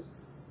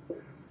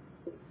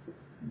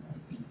by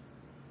P.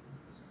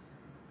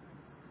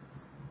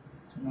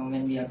 So now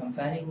when we are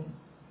comparing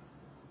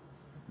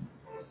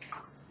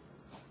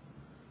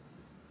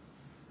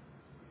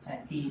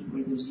at T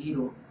equal to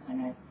 0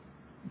 and at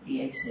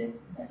T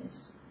exit, that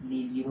is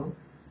V0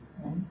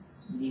 and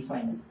V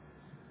final.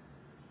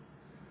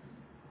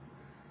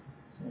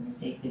 So when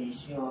we take the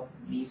ratio of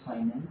V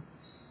final,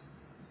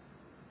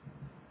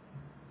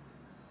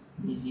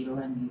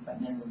 V0 and V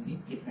final will be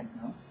different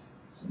now.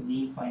 So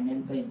V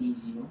final by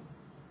V0 will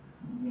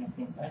be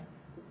nothing but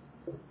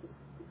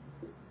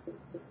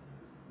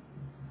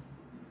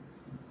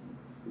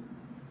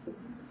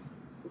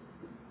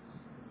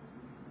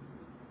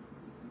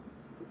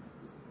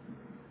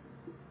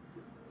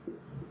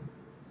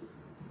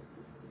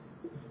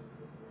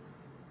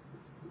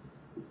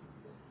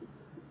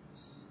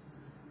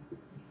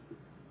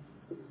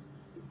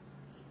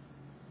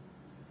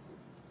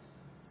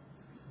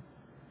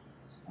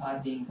R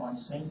being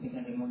constant, we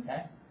can remove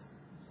that.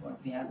 What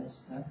we have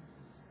is the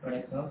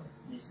product of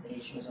these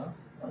ratios of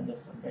all the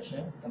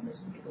pressure,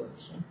 compressibility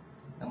coefficient,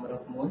 number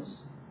of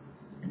moles,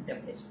 and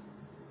temperature.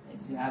 If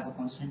you have a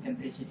constant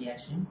temperature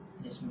reaction,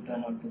 this will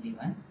turn out to be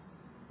 1.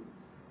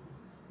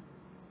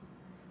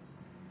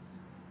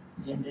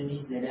 Generally,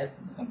 ZF,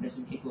 the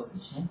compressibility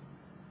coefficient,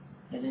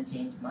 doesn't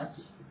change much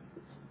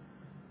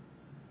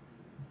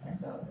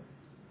at the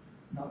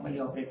normally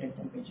operated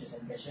temperatures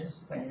and pressures.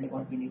 Finally,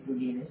 what we need to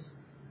deal is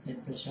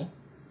with pressure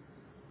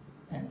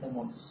and the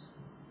moles.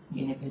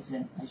 Again, if it's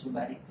an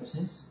isobaric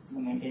process,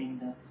 we're maintaining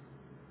the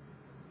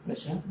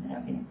pressure, then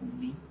again it will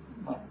be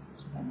 1.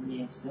 So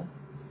finally, it's the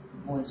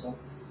moles of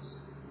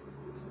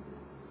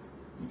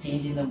the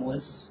change in the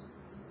moles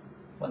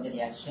for the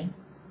reaction.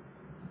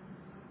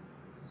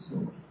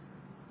 So,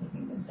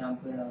 taking the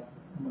example of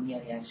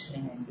ammonia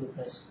reaction and 2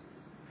 plus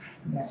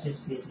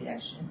gaseous phase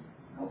reaction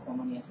of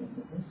ammonia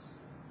synthesis.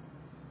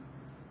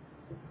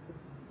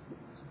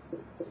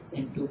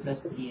 N2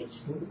 plus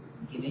 3H2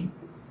 giving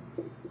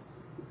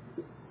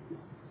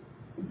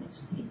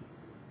next 3.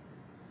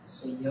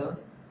 So here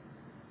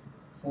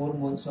 4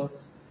 moles of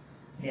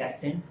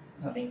reactant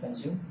are being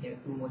consumed, here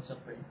 2 moles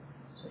of product.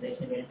 So there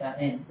is a delta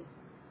N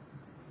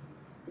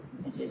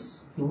which is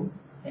 2,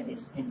 that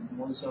is N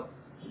moles of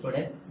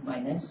product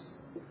minus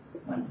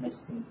 1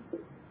 plus 3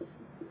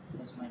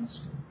 plus minus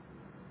 2.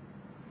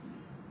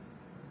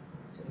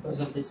 because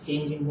of this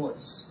change in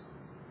moles,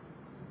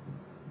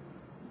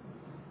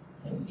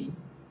 there will be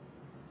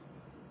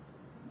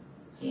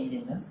change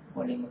in the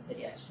volume of the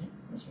reaction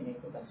which we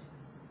need to consider.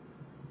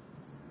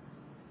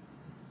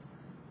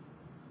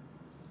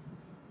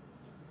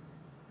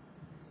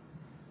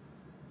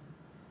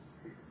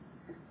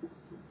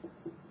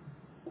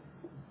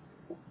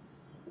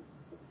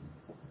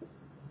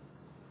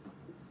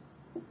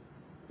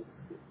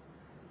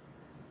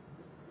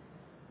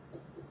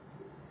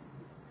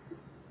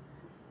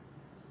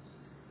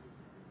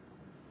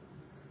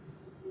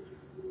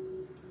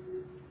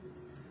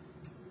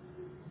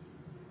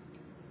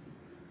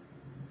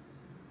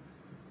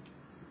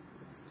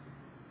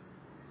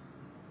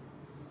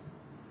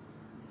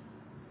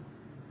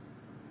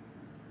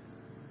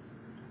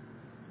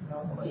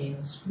 Now our aim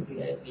is to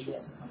derive V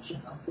as a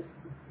function of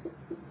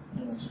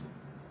inversion.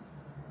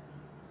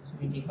 So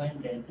we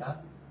define delta,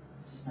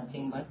 which is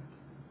nothing but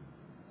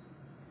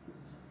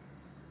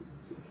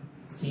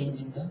change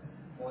in the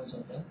moles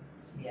of the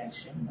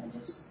reaction,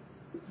 that is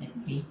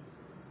NP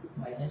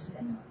minus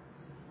NR.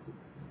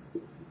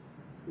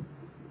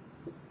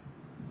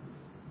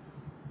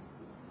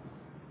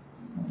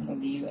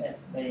 F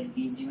by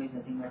NP0 is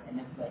nothing but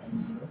NF by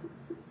N0.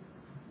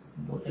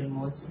 Total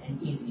moles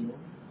NE0,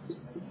 which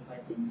is nothing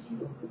but N0,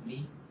 would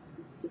be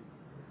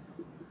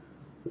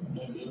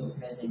Na0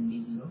 plus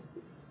NB0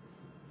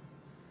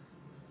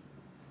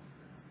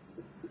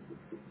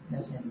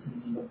 plus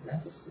NC0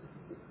 plus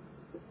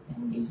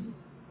NB0,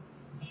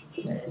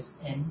 whereas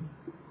N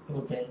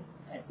total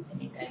at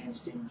any time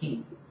instant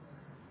t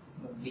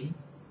would be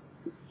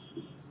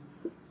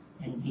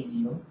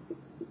NP0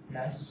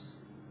 plus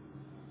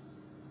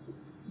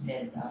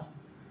delta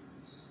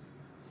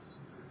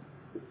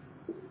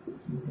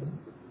into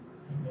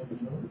Na0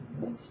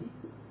 into Xc.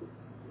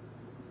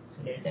 So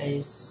delta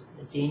is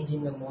the change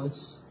in the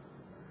moles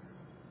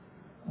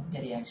of the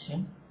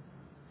reaction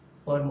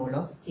per mole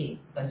of A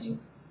consumed.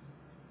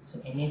 So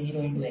Na0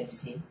 into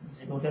Xc is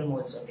the total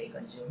moles of A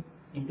consumed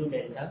into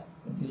delta,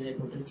 which gives a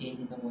total change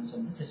in the moles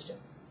of the system.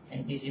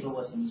 NP0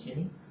 was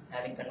initially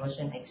having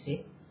conversion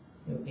Xa,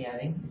 you will be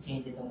having the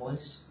change in the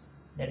moles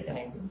delta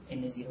into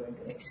Na0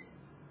 into Xc.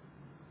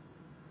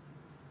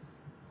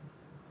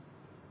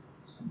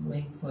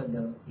 Going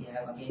further, we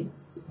have again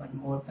one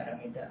more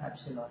parameter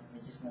epsilon,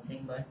 which is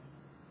nothing but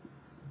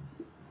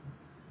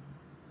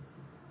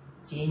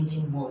change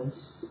in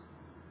moles,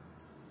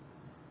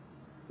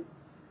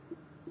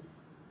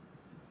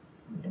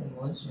 total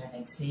moles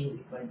when Xa is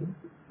equal to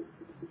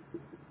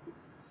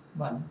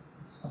 1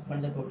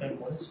 upon the total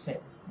moles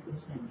fed, that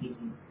is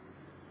NP0.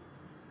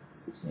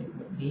 So it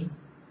would be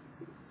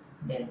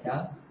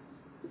delta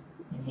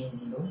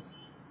Na0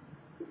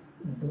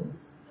 into,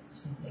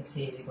 since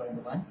Xa is equal to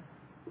 1,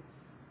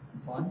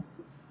 upon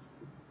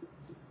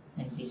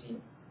NP0.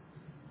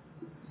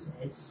 So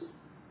it's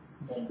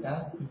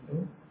delta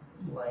into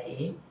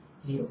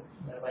Ya0,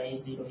 where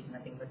Ya0 is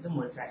nothing but the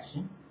mole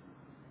fraction.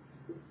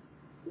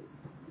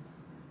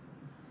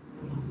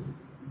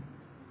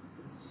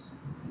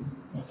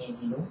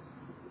 Na0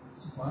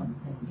 upon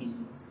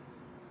NP0.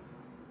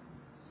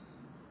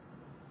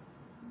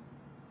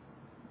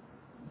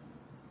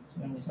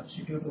 So when we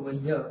substitute over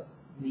here,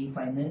 V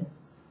final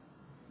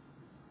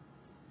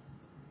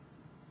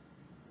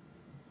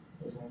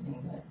is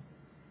nothing but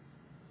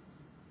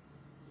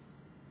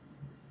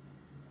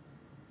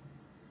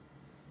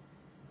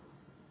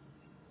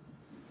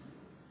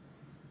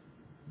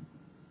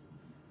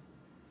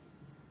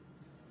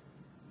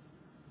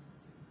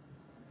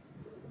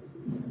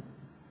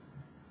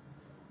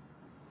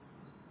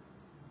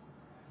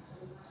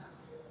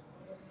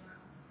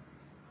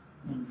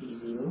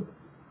NP0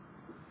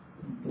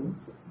 into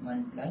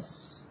 1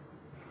 plus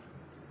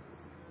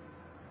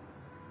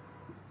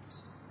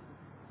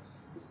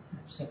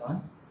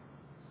epsilon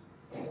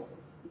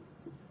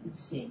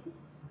Xa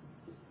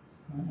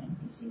on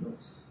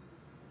NP0s.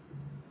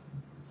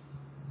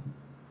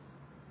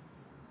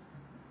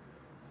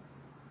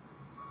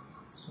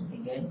 So we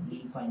get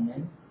V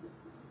final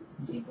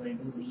is equal to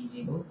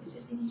V0, which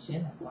is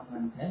initial, upon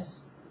 1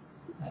 plus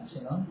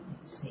epsilon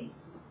Xa.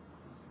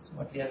 So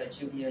what we have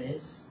achieved here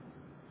is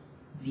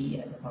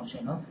V as a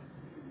function of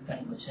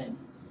conversion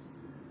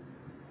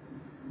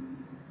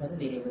for the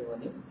variable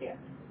volume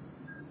reactant.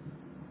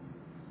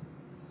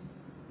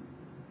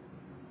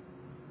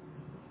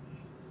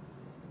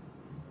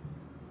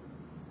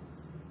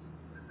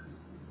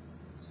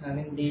 So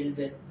having dealt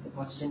with the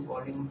constant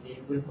volume,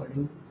 variable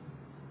volume,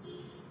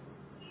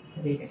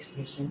 rate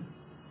expression,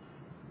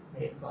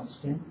 rate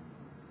constant,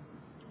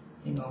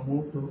 we now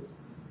move to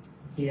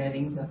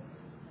deriving the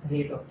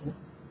rate of the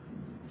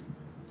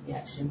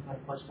reaction for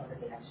first order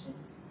reaction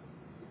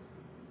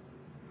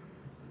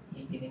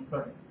in given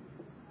product.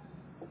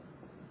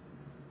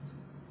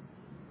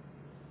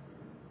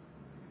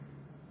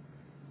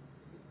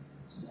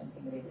 So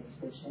nothing rate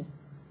expression.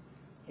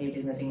 Rate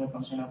is nothing but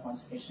function of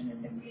concentration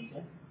and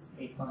temperature.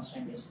 Rate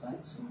constant is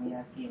 1. So we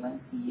have K1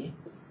 Ca.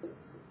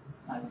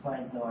 Alpha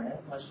is the order,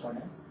 first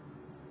order.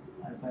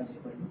 Alpha is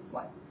equal to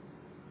 1.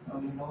 Now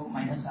we know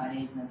minus RA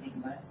is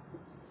nothing but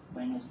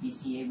minus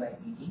dCA by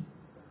dt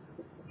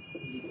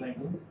is equal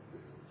to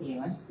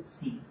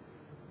K1C.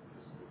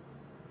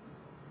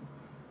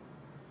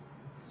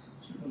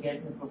 So to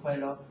get the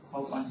profile of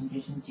how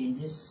concentration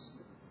changes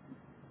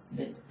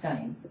with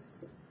time,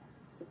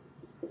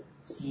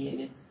 Ca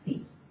with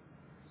T.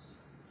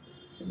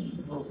 So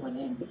we go for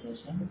the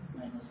integration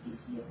minus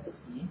dCA by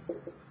Ca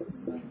is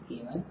equal to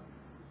K1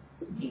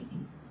 dt.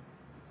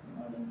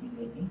 Now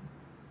integrating,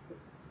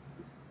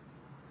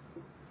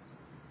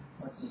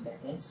 what we get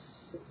is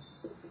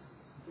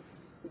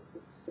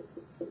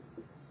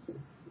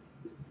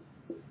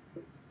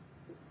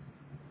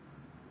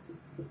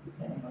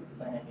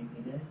finite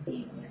integral T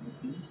equal to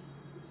T.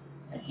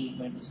 At T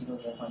equal to 0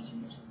 we have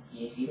concentration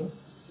Ca0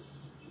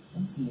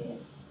 and Cal.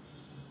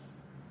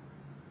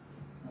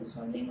 Now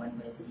solving 1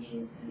 by Ca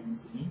is ln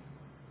Ca.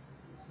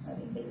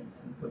 Having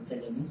put the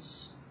limits,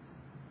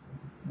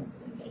 what we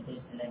will get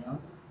is ln of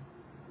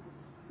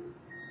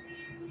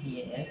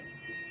CAF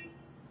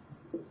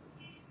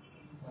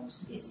of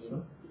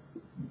Ca0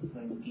 is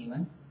equal to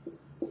K1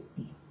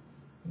 T.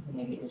 If the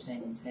negative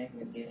sign inside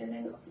will give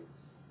ln of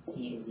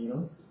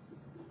Ca0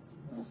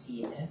 or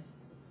CAF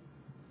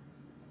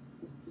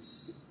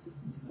is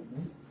equal to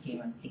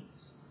K1 T.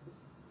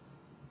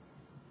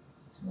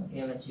 So what we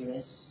have achieved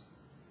is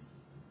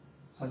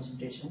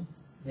concentration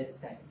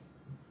with time.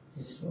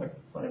 This is what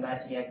for a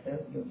batch reactor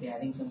you will be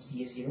having some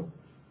Ca0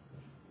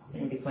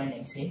 and you define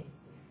XA,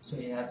 so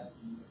you have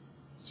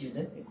achieved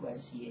the required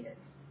CAF.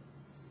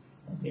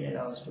 That will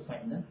allow us to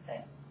find the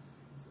time.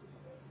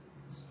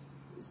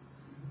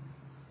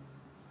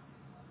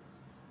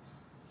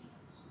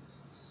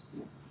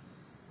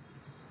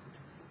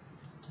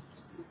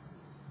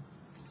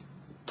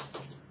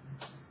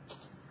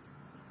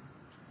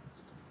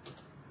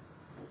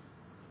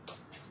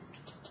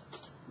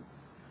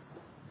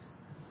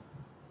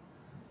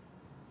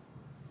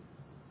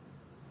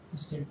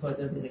 Still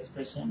further this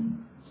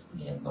expression,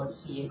 we have got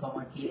Ca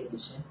comma T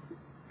relation.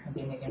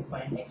 Again we can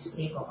find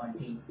Xa comma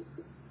T.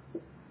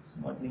 So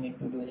what we need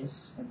to do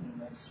is nothing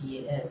but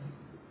CAF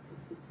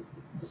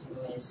is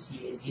equal to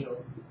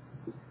Ca0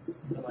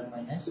 into 1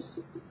 minus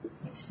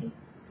Xa.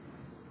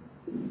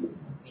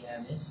 What we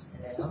have is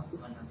ln of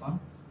 1 upon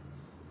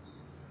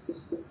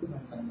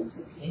 1 minus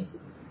Xa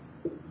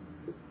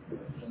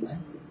K1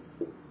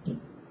 T.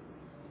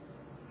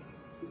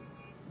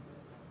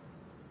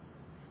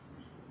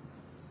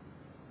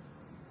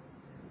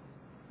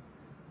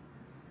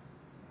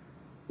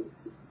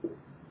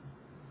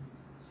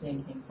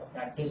 Same thing for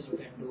practice you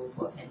can do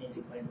for n is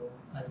equal to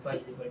alpha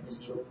is equal to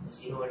 0 for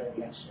 0 order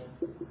reaction,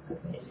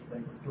 alpha is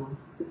equal to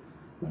 2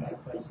 or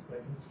alpha is equal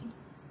to 3.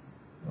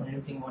 The only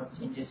thing what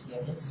changes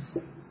here is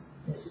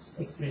this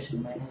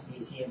expression minus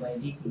dCA by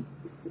dt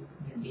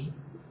will be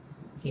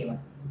K1.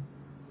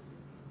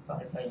 For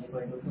alpha is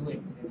equal to 2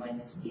 it will be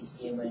minus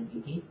dCA by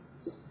dt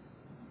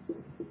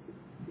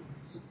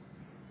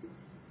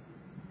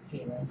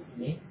K1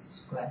 Ca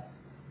square.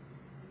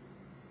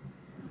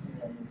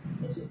 Similarly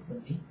for this it will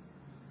be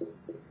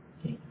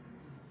 3.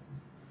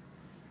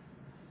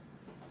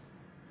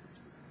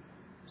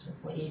 So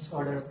for each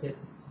order of the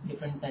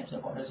different types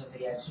of orders of the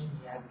reaction,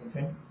 we have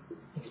different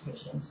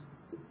expressions.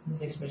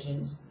 These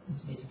expressions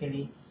is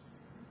basically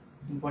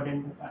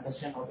important to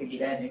understand how to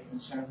derive it.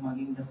 Instead of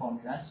marking the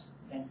formulas,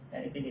 you can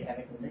directly derive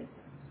it in the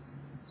exam.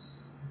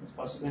 It's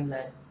possible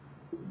that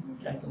you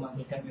try to mark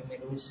it up, you may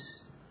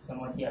lose some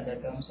of the other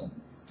terms and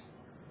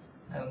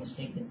have a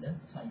mistake with the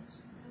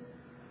signs.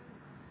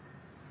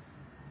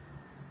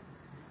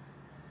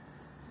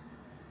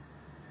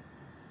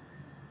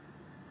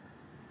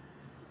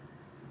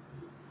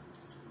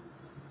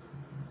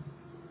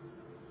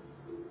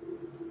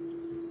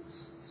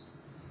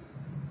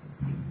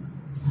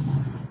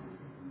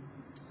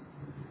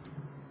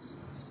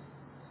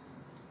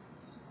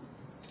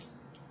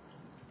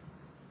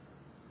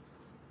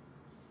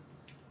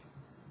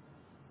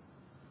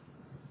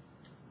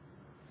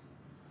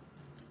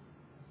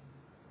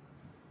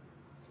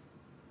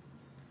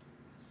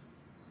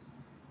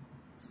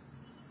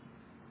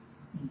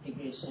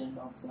 Integration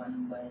of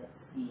 1 by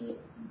Ca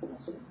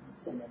plus 1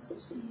 is ln of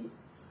Ca.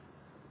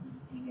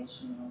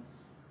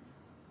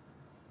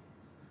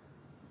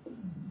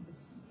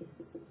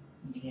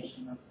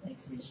 Integration of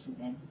x raised to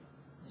n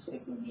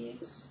respect to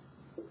dx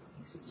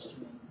x raised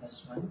to n plus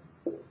 1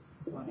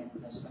 on n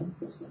plus 1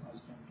 plus the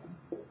constant term.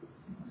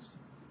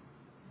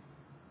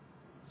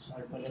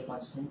 Solve for the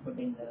constant, put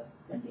in the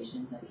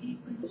conditions are a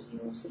equal to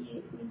 0, Ca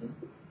equal to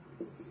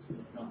C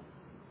naught.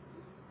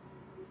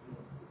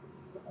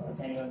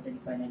 Carry out the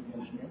definite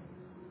integral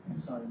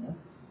and solve the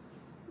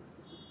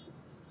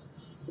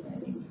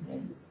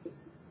integral.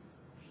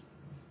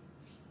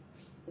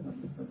 What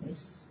we put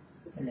is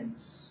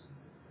LMS.